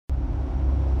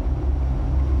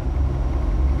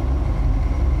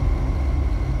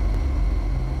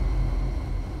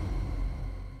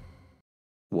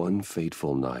one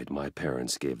fateful night, my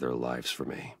parents gave their lives for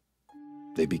me.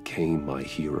 They became my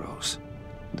heroes,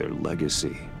 their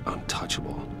legacy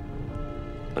untouchable.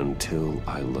 Until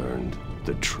I learned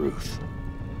the truth.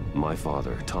 My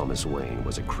father, Thomas Wayne,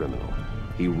 was a criminal.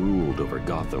 He ruled over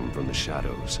Gotham from the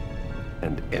shadows.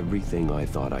 And everything I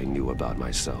thought I knew about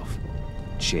myself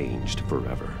changed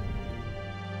forever.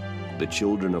 The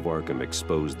children of Arkham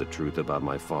exposed the truth about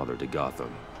my father to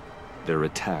Gotham. Their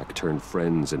attack turned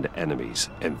friends into enemies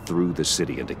and threw the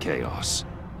city into chaos.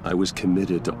 I was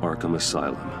committed to Arkham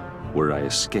Asylum, where I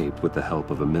escaped with the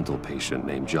help of a mental patient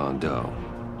named John Doe.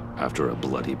 After a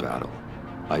bloody battle,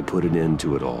 I put an end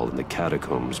to it all in the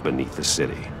catacombs beneath the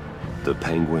city. The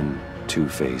Penguin,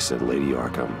 Two-Face, and Lady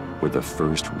Arkham were the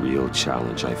first real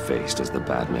challenge I faced as the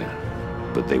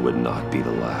Batman, but they would not be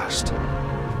the last.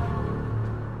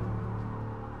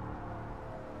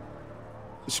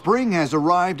 Spring has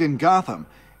arrived in Gotham,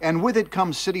 and with it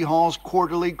comes City Hall's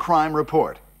quarterly crime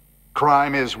report.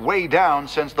 Crime is way down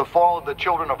since the fall of the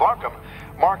Children of Arkham,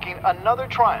 marking another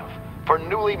triumph for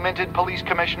newly minted Police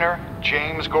Commissioner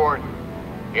James Gordon.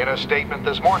 In a statement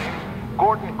this morning,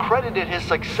 Gordon credited his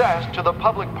success to the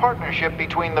public partnership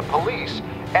between the police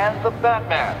and the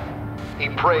Batman. He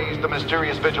praised the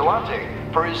mysterious vigilante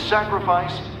for his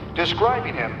sacrifice,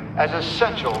 describing him as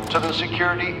essential to the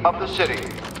security of the city.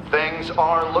 Things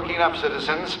are looking up,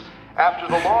 citizens. After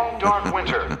the long, dark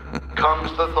winter comes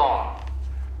the thaw.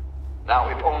 Now,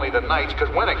 if only the Knights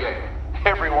could win again,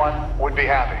 everyone would be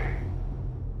happy.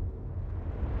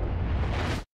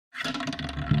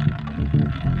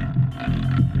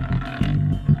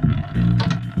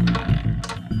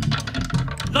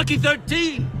 Lucky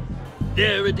 13!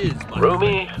 There it is, my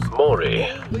Romy Mori,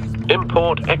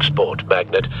 import-export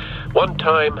magnate,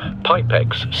 one-time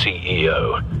Pipex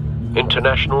CEO,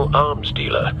 international arms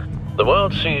dealer. The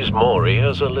world sees Mori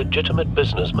as a legitimate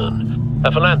businessman,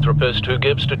 a philanthropist who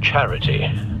gives to charity,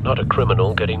 not a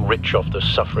criminal getting rich off the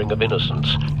suffering of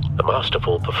innocence. A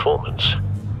masterful performance.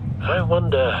 I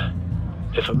wonder,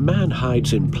 if a man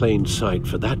hides in plain sight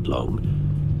for that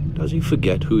long, does he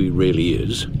forget who he really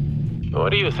is? What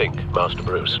do you think, Master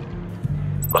Bruce?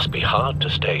 Must be hard to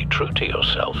stay true to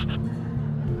yourself.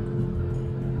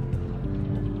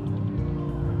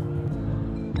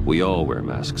 We all wear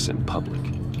masks in public.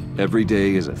 Every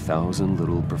day is 1,000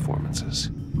 little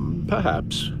performances.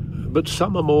 Perhaps, but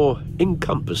some are more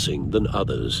encompassing than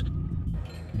others.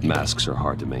 Masks are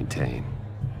hard to maintain.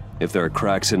 If there are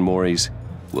cracks in Mori's,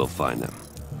 we'll find them.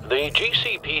 The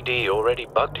GCPD already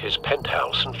bugged his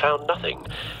penthouse and found nothing,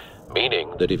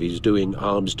 meaning that if he's doing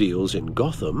arms deals in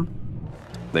Gotham...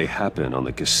 They happen on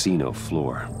the casino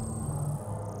floor.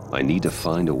 I need to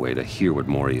find a way to hear what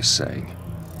Mori is saying.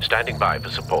 Standing by for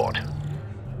support.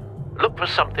 Look for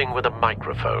something with a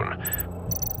microphone.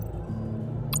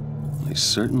 He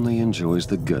certainly enjoys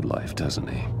the good life, doesn't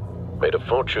he? Made a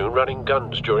fortune running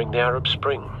guns during the Arab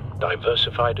Spring.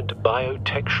 Diversified into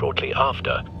biotech shortly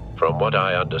after. From what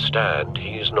I understand,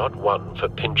 he's not one for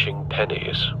pinching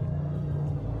pennies.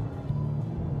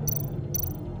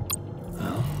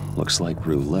 Well, looks like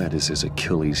roulette is his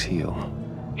Achilles heel.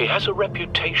 He has a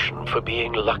reputation for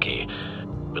being lucky,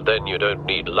 but then you don't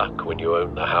need luck when you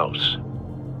own the house.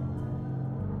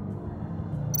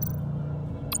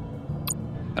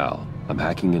 Al, I'm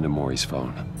hacking into Mori's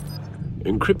phone.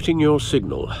 Encrypting your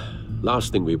signal.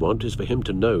 Last thing we want is for him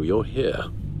to know you're here.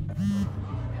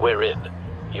 We're in.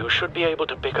 You should be able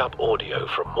to pick up audio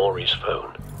from Mori's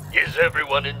phone. Is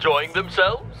everyone enjoying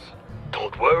themselves?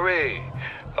 Don't worry.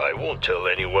 I won't tell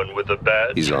anyone with a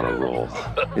badge. He's on a roll.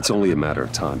 It's only a matter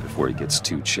of time before he gets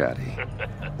too chatty.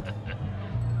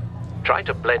 Try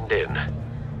to blend in.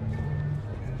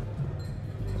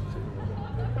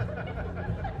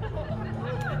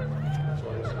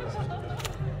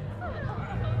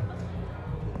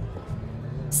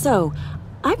 So,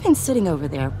 I've been sitting over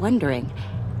there wondering,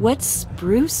 what's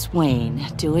Bruce Wayne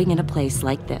doing in a place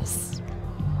like this?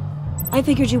 I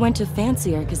figured you went to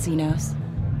fancier casinos.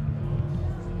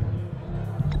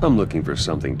 I'm looking for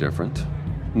something different.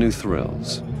 New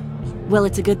thrills. Well,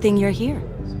 it's a good thing you're here.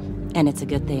 And it's a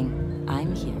good thing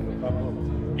I'm here.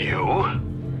 You?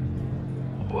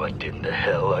 What in the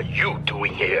hell are you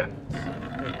doing here?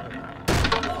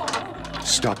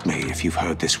 Stop me if you've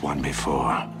heard this one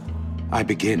before. I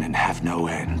begin and have no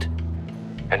end.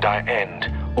 And I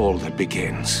end all that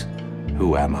begins.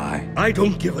 Who am I? I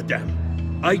don't give a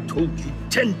damn. I told you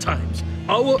 10 times.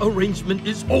 Our arrangement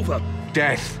is over.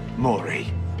 Death, Mori.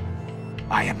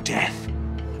 I am death.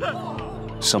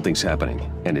 Something's happening,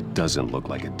 and it doesn't look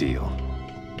like a deal.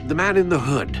 The man in the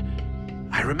hood.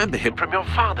 I remember him from your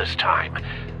father's time.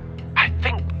 I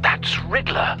think that's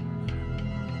Riddler.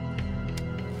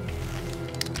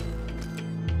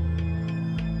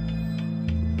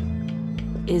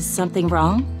 Is something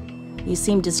wrong? You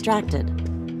seem distracted.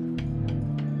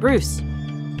 Bruce.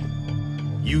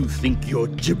 You think your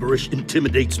gibberish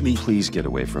intimidates me? Please get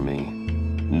away from me.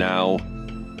 Now.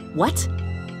 What?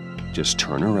 Just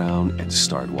turn around and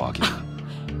start walking.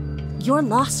 You're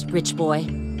lost, rich boy.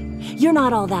 You're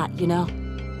not all that, you know.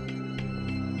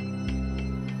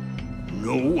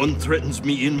 No one threatens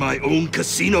me in my own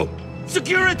casino.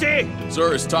 Security!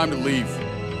 Sir, it's time to leave.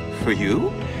 For you?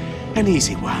 An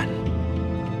easy one.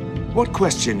 What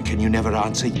question can you never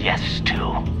answer yes to?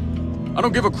 I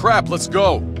don't give a crap, let's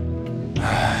go.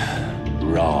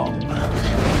 Wrong.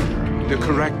 The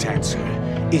correct answer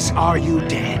is, are you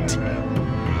dead?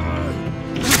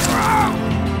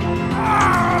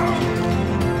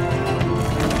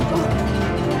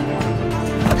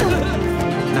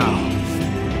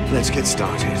 Now, let's get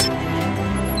started.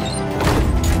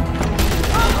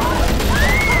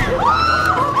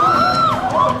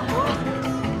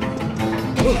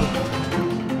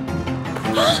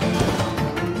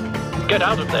 Get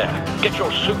out of there. Get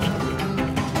your suit.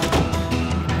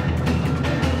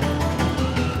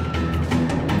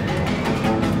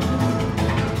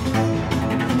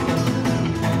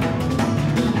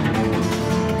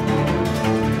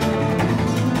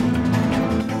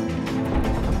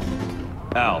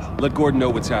 Al, let Gordon know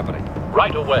what's happening.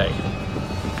 Right away.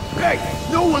 Hey,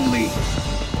 no one leaves!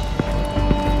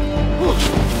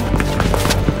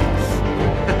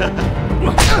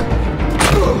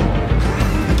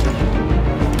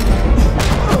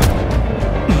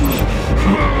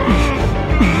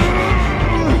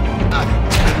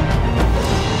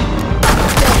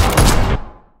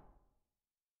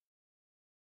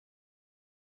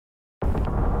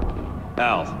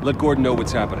 Al, let Gordon know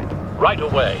what's happening. Right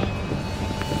away.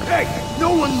 Hey,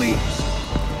 no one leaves!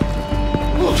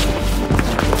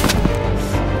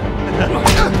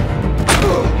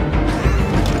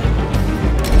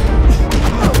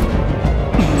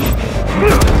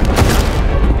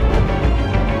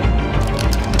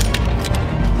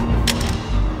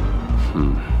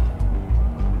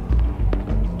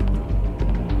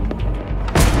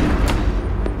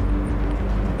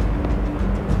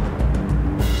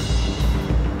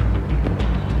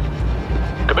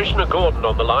 Commissioner Gordon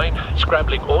on the line,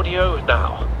 scrambling audio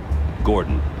now.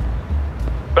 Gordon.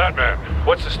 Batman,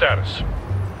 what's the status?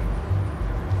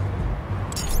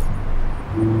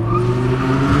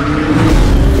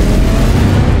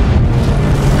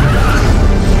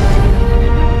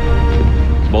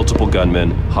 Multiple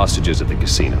gunmen, hostages at the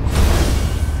casino.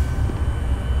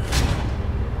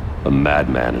 A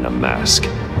madman in a mask.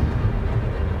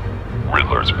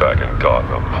 Riddler's back in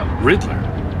Gotham. Riddler?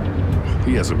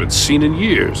 He hasn't been seen in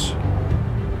years.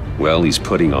 Well, he's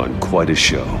putting on quite a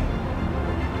show.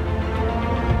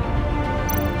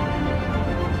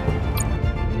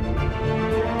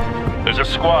 There's a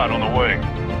squad on the way.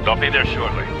 They'll be there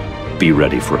shortly. Be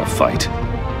ready for a fight.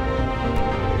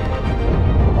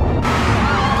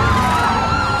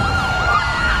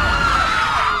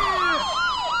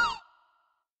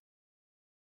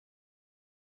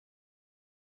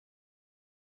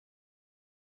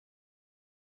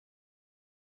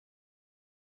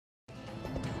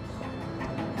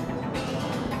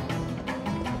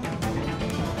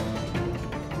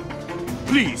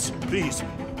 Please, please,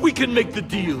 we can make the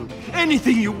deal.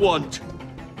 Anything you want.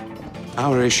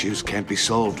 Our issues can't be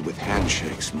solved with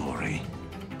handshakes, Maury.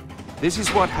 This is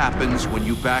what happens when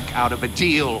you back out of a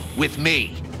deal with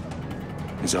me.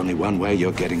 There's only one way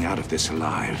you're getting out of this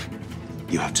alive.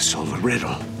 You have to solve a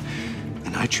riddle.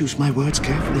 And I choose my words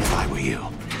carefully if I were you.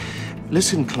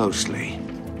 Listen closely.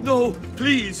 No,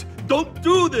 please, don't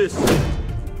do this!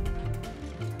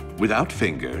 Without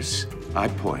fingers, I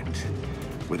point.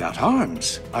 Without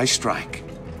arms, I strike.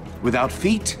 Without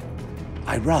feet,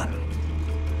 I run.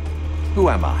 Who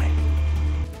am I?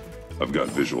 I've got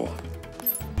visual.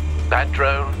 That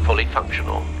drone fully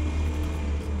functional.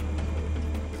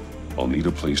 I'll need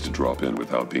a place to drop in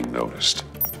without being noticed.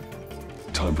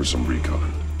 Time for some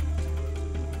recon.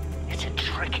 It's a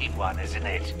tricky one, isn't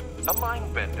it? A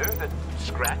mind bender that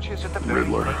scratches at the very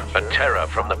Riddler. A terror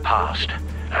from the past.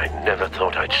 I never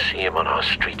thought I'd see him on our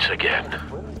streets again.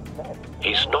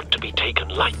 He's not to be taken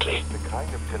lightly. The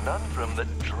kind of conundrum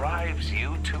that drives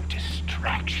you to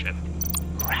distraction.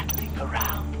 Rattling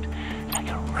around like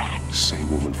a rat.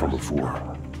 Same woman from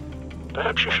before.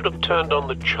 Perhaps you should have turned on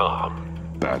the charm.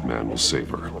 Batman will save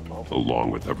her,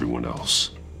 along with everyone else.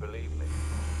 Believe me,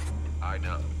 I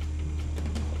know.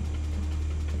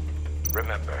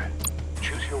 Remember,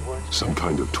 choose your words. Some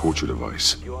kind of torture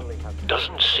device.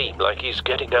 Doesn't seem like he's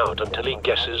getting out until he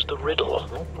guesses the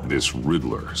riddle. This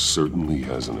Riddler certainly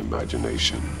has an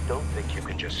imagination. Don't think you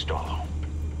can just stall.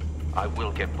 I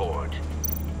will get bored.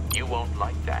 You won't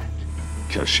like that.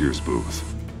 Cashier's booth.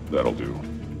 That'll do.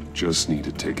 Just need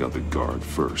to take out the guard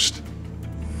first.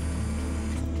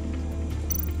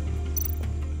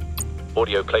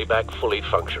 Audio playback fully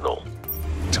functional.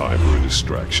 Time for a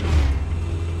distraction.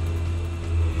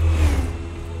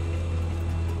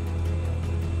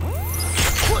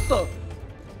 What the?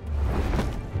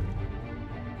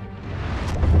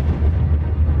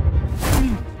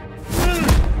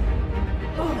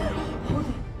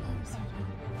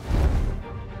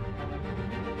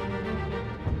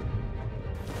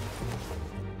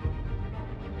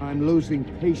 I'm losing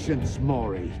patience,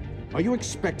 Maury. Are you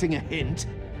expecting a hint?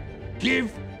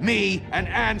 Give me an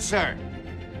answer!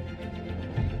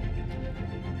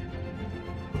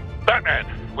 Batman,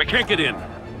 we can't get in.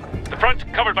 The front's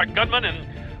covered by gunmen, and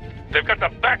they've got the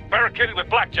back barricaded with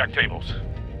blackjack tables.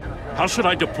 How should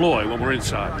I deploy when we're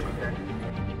inside?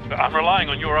 I'm relying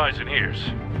on your eyes and ears.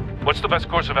 What's the best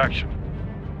course of action?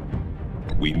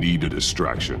 We need a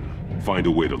distraction. Find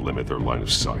a way to limit their line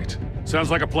of sight.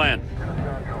 Sounds like a plan.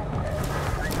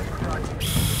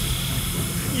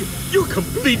 You're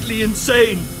completely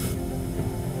insane!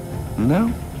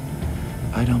 No,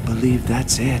 I don't believe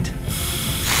that's it.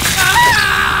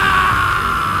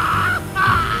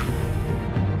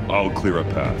 I'll clear a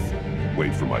path.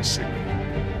 Wait for my signal.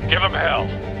 Give them hell.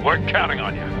 We're counting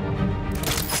on you.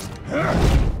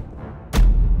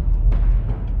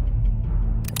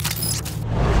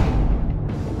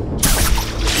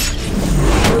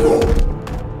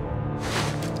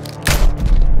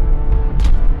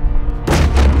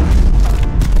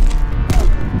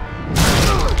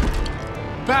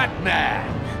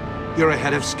 Batman! You're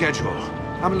ahead of schedule.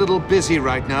 I'm a little busy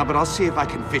right now, but I'll see if I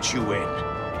can fit you in.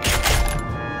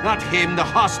 Not him, the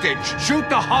hostage! Shoot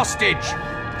the hostage!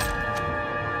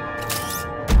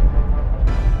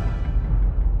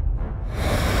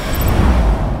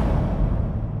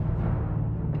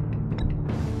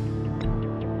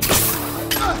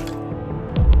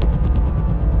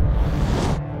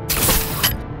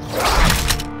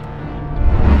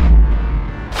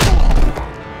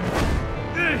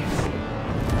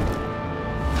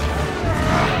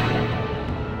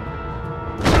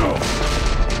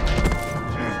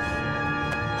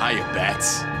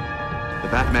 The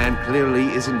Batman clearly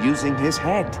isn't using his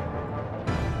head.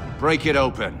 Break it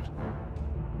open.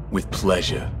 With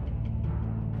pleasure.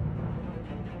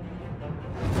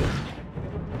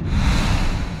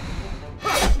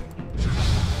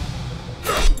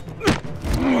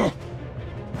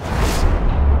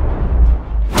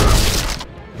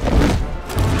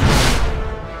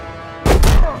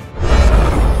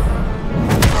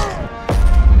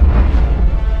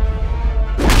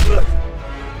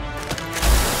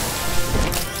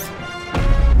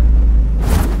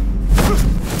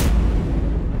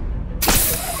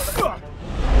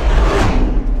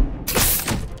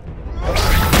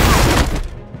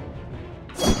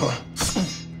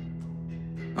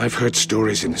 I've heard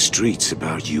stories in the streets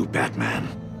about you, Batman.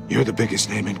 You're the biggest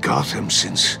name in Gotham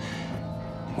since...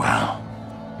 well,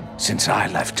 since I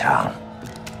left town.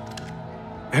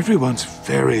 Everyone's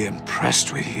very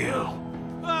impressed with you.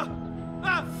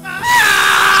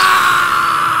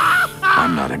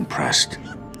 I'm not impressed.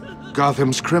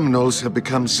 Gotham's criminals have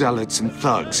become zealots and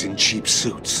thugs in cheap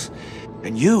suits.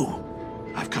 And you,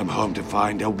 I've come home to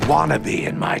find a wannabe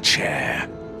in my chair.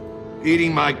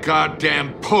 Eating my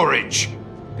goddamn porridge.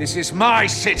 This is my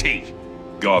city!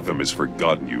 Gotham has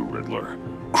forgotten you, Riddler.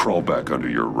 Crawl back under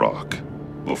your rock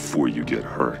before you get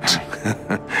hurt.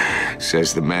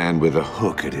 Says the man with a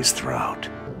hook at his throat.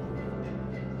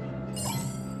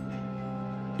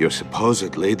 You're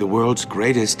supposedly the world's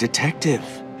greatest detective.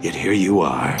 Yet here you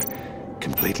are,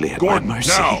 completely at my mercy.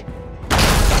 Now!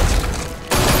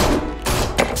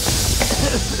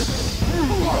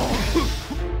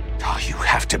 Oh, you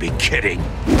have to be kidding.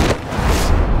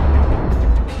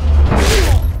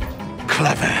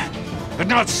 Clever, but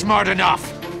not smart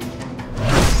enough.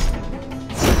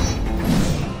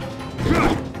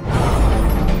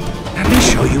 Let me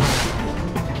show you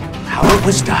how it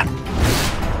was done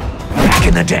back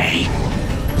in the day.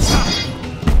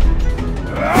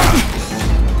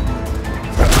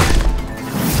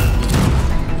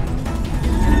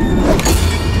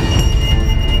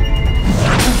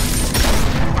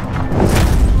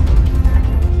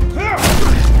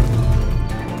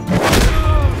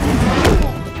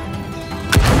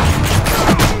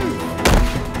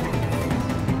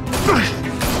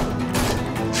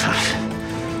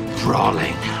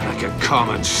 Brawling like a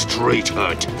common street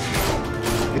hood.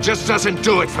 It just doesn't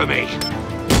do it for me.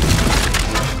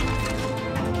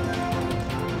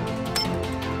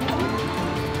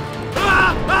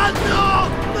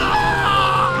 No!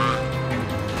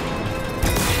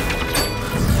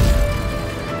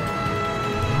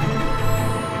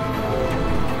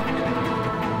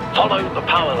 Follow the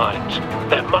power lines.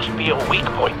 There must be a weak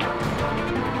point.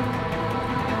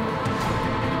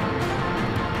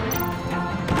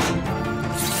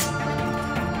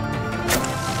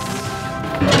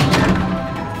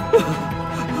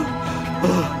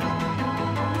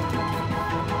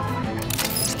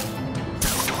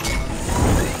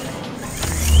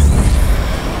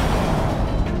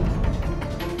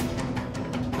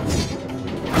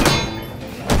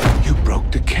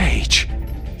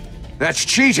 That's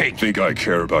cheating! Think I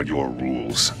care about your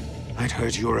rules? I'd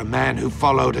heard you were a man who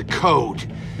followed a code.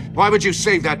 Why would you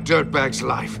save that dirtbag's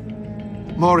life?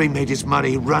 Maury made his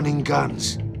money running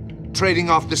guns, trading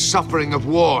off the suffering of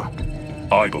war.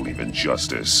 I believe in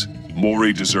justice.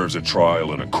 Maury deserves a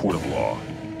trial in a court of law.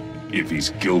 If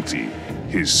he's guilty,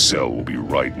 his cell will be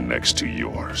right next to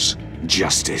yours.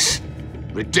 Justice?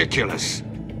 Ridiculous.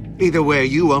 Either way,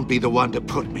 you won't be the one to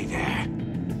put me there.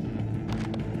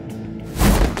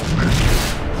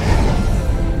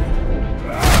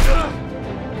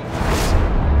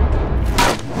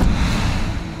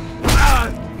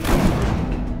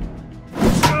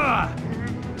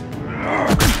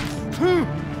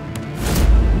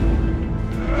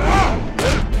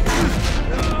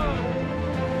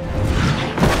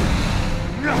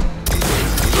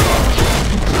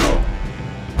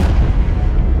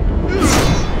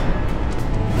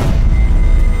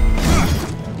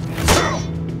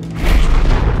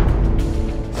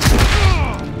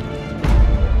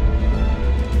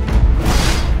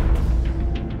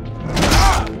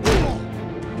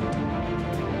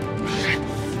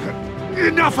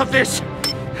 Enough of this!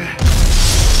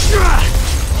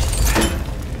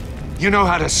 You know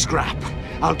how to scrap.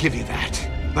 I'll give you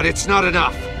that. But it's not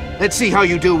enough. Let's see how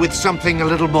you do with something a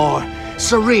little more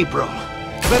cerebral.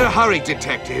 Better hurry,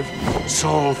 detective.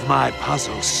 Solve my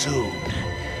puzzle soon.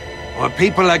 Or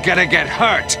people are gonna get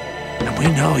hurt. And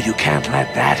we know you can't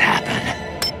let that happen.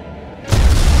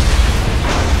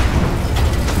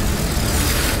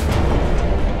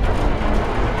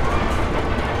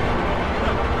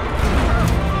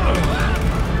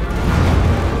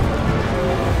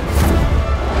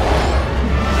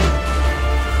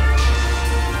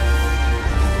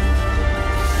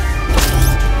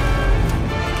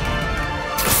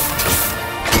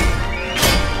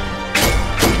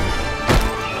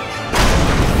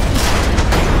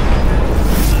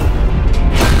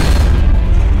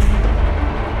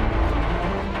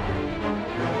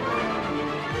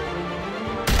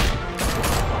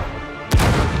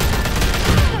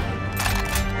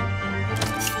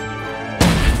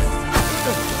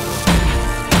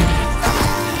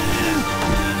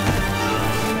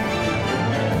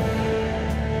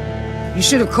 You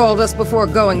should have called us before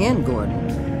going in,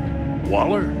 Gordon.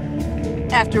 Waller?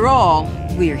 After all,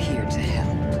 we're here to help.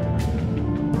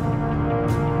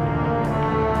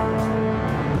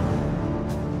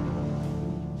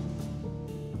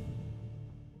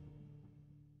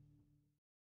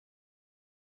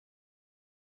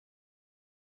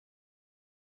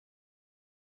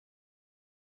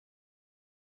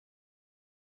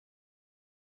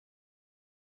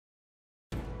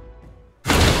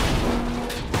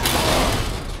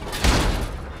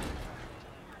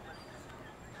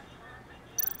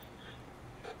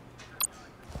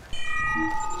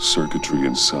 Circuitry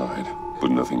inside,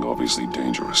 but nothing obviously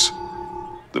dangerous.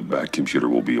 The back computer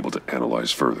will be able to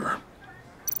analyze further.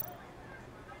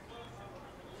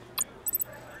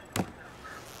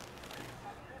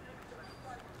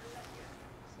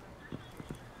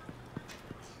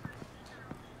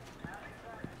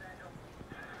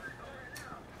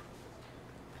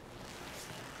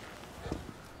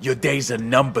 Your days are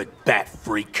numbered, bat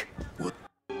freak. We'll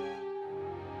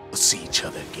see each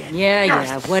other again.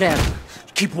 Yeah, whatever.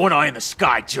 Keep one eye in the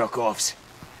sky, jerk-offs.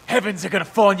 Heavens are gonna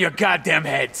fall on your goddamn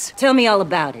heads. Tell me all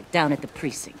about it, down at the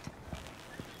precinct.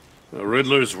 The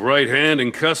Riddler's right hand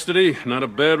in custody. Not a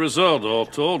bad result, all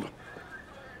told.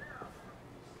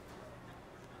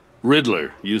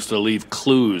 Riddler used to leave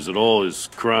clues at all his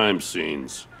crime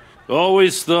scenes.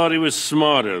 Always thought he was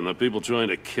smarter than the people trying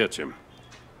to catch him.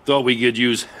 Thought we could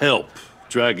use help,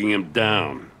 dragging him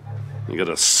down. He got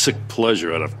a sick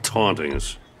pleasure out of taunting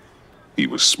us. He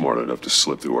was smart enough to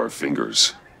slip through our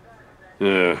fingers.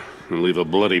 Yeah, and leave a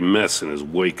bloody mess in his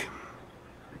wake.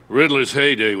 Riddler's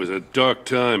heyday was a dark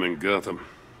time in Gotham.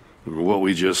 And for what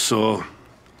we just saw,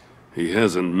 he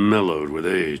hasn't mellowed with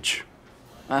age.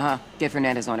 Uh-huh. Get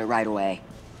Fernandez on it right away.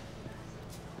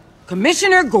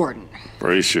 Commissioner Gordon.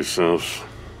 Brace yourselves.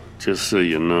 Just so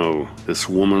you know, this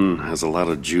woman has a lot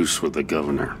of juice with the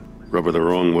governor. Rub her the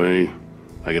wrong way,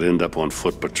 I could end up on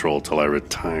foot patrol till I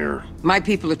retire. My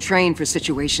people are trained for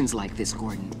situations like this,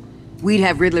 Gordon. We'd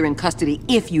have Riddler in custody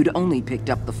if you'd only picked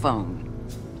up the phone.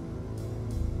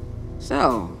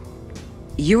 So,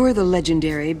 you're the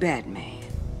legendary Batman.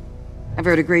 I've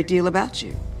heard a great deal about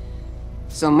you.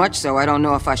 So much so, I don't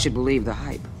know if I should believe the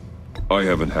hype. I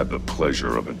haven't had the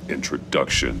pleasure of an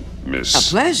introduction, Miss... A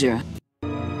pleasure?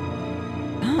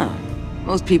 Huh.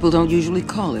 Most people don't usually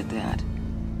call it that.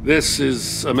 This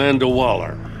is Amanda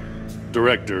Waller,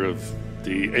 director of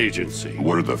the agency.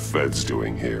 What are the feds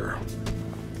doing here?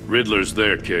 Riddler's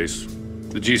their case.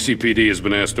 The GCPD has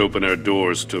been asked to open our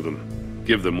doors to them.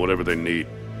 Give them whatever they need.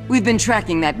 We've been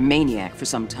tracking that maniac for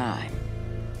some time.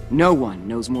 No one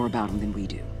knows more about him than we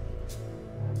do.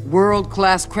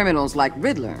 World-class criminals like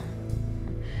Riddler.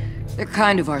 They're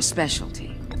kind of our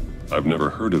specialty. I've never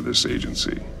heard of this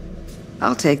agency.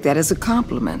 I'll take that as a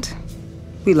compliment.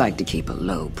 We like to keep a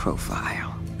low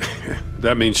profile.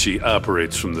 That means she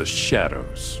operates from the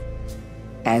shadows.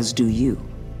 As do you.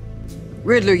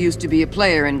 Riddler used to be a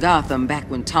player in Gotham back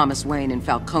when Thomas Wayne and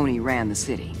Falcone ran the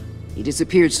city. He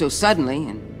disappeared so suddenly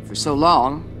and for so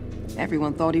long,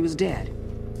 everyone thought he was dead.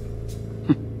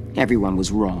 Everyone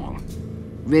was wrong.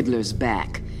 Riddler's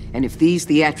back, and if these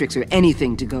theatrics are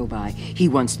anything to go by, he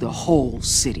wants the whole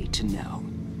city to know.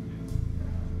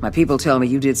 My people tell me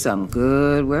you did some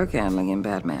good work handling him,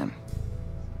 Batman.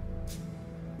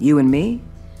 You and me?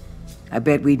 I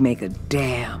bet we'd make a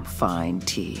damn fine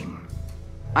team.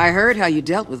 I heard how you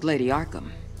dealt with Lady Arkham.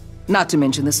 Not to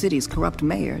mention the city's corrupt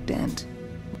mayor, Dent.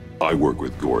 I work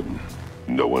with Gordon.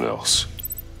 No one else.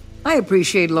 I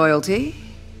appreciate loyalty,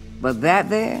 but that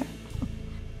there...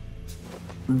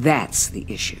 that's the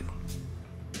issue.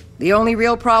 The only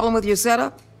real problem with your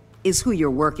setup is who you're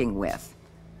working with.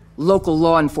 Local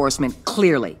law enforcement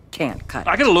clearly can't cut it.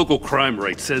 I got a local crime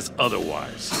rate says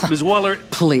otherwise. Ms. Waller...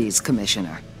 Please,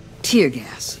 Commissioner. Tear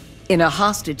gas. In a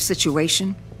hostage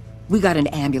situation, we got an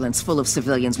ambulance full of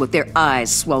civilians with their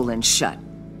eyes swollen shut.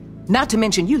 Not to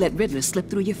mention you let Riddler slip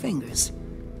through your fingers.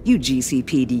 You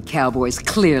GCPD cowboys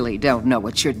clearly don't know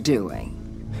what you're doing.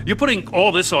 You're putting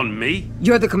all this on me?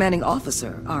 You're the commanding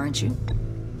officer, aren't you?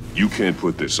 You can't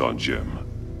put this on Jim.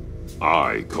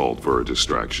 I called for a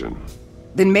distraction.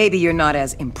 Then maybe you're not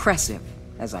as impressive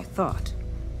as I thought.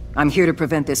 I'm here to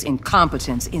prevent this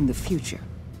incompetence in the future.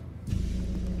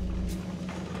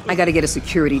 I gotta get a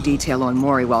security detail on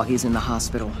Maury while he's in the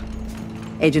hospital.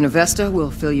 Agent Avesta will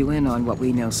fill you in on what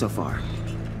we know so far,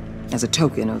 as a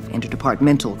token of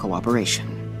interdepartmental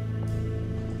cooperation.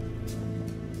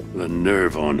 The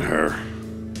nerve on her.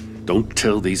 Don't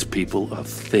tell these people a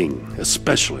thing,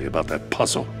 especially about that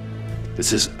puzzle.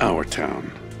 This is our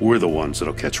town. We're the ones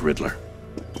that'll catch Riddler.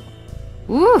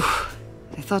 Ooh,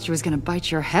 I thought she was gonna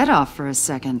bite your head off for a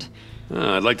second.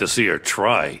 I'd like to see her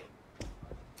try.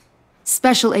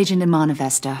 Special Agent Iman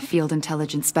Avesta, Field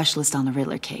Intelligence Specialist on the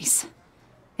Riddler case.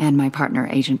 And my partner,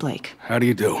 Agent Blake. How do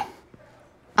you do?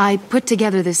 I put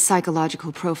together this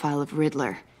psychological profile of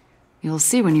Riddler. You'll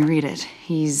see when you read it.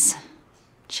 He's...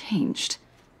 changed.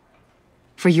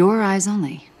 For your eyes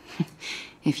only,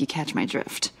 if you catch my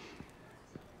drift.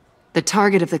 The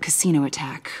target of the casino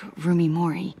attack, Rumi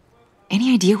Mori.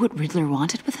 Any idea what Riddler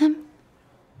wanted with him?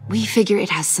 We figure it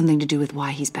has something to do with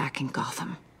why he's back in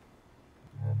Gotham.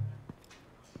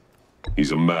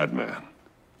 He's a madman.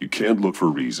 You can't look for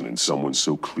reason in someone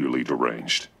so clearly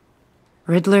deranged.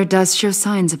 Riddler does show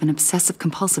signs of an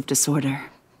obsessive-compulsive disorder,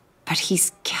 but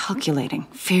he's calculating,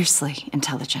 fiercely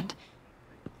intelligent.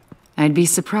 I'd be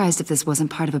surprised if this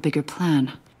wasn't part of a bigger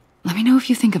plan. Let me know if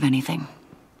you think of anything.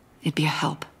 It'd be a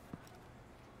help.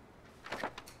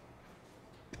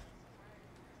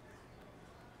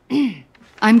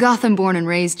 I'm Gotham born and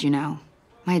raised, you know.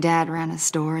 My dad ran a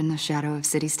store in the shadow of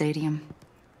City Stadium.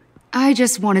 I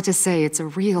just wanted to say it's a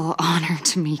real honor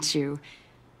to meet you.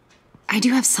 I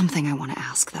do have something I want to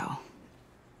ask, though.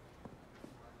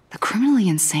 The criminally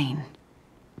insane.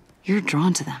 You're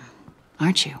drawn to them,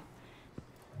 aren't you?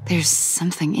 There's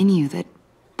something in you that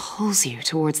pulls you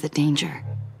towards the danger.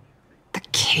 The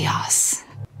chaos,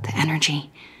 the energy.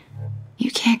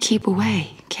 You can't keep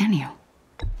away, can you?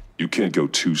 You can't go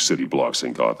 2 city blocks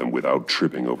in Gotham without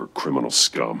tripping over criminal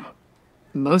scum.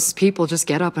 Most people just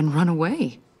get up and run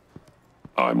away.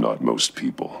 I'm not most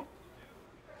people.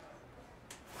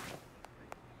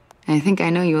 I think I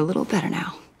know you a little better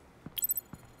now.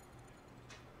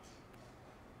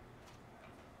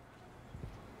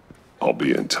 I'll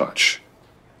be in touch.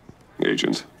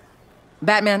 Agent.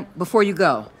 Batman, before you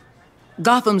go,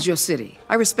 Gotham's your city.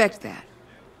 I respect that.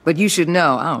 But you should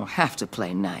know I don't have to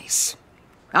play nice.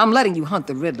 I'm letting you hunt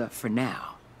the Riddler for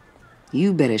now.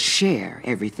 You better share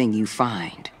everything you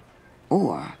find.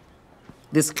 Or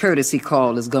this courtesy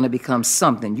call is gonna become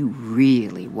something you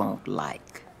really won't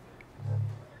like.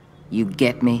 You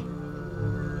get me?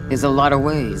 There's a lot of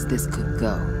ways this could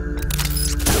go.